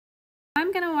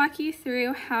I'm going to walk you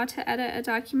through how to edit a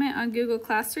document on Google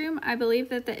Classroom. I believe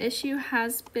that the issue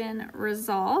has been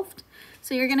resolved.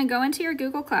 So you're going to go into your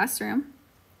Google Classroom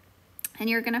and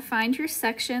you're going to find your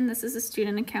section. This is a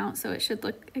student account, so it should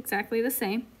look exactly the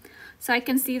same. So I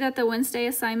can see that the Wednesday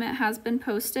assignment has been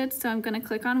posted, so I'm going to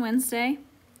click on Wednesday.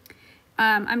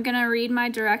 I'm going to read my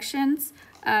directions,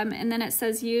 and then it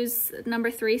says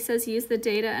number 3 says use the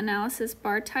data analysis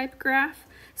bar type graph.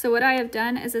 So what I have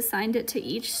done is assigned it to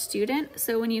each student.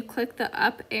 So when you click the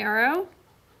up arrow,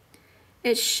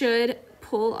 it should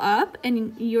pull up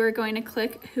and you're going to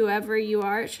click whoever you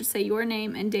are. It should say your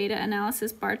name and data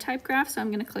analysis bar type graph. So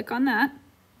I'm going to click on that.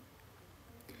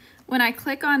 When I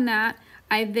click on that,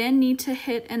 I then need to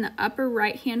hit in the upper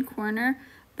right hand corner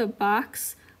the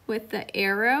box with the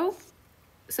arrow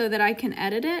so that I can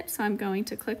edit it. So I'm going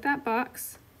to click that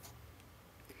box.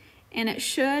 And it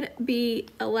should be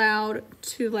allowed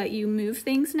to let you move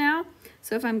things now.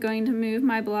 So if I'm going to move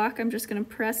my block, I'm just going to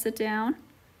press it down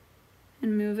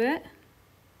and move it.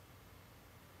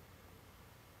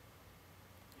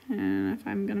 And if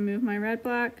I'm going to move my red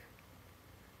block,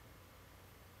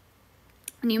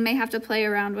 and you may have to play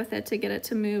around with it to get it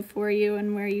to move for you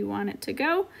and where you want it to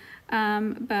go,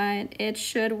 but it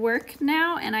should work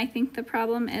now, and I think the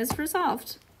problem is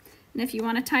resolved. And if you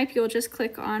want to type, you'll just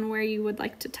click on where you would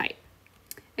like to type.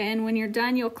 And when you're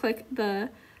done, you'll click the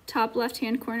top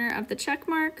left-hand corner of the check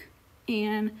mark,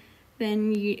 and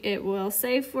then it will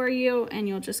save for you, and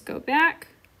you'll just go back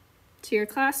to your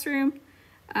classroom,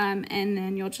 and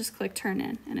then you'll just click turn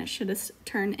in, and it should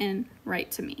turn in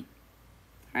right to me.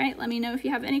 All right, let me know if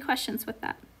you have any questions with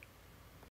that.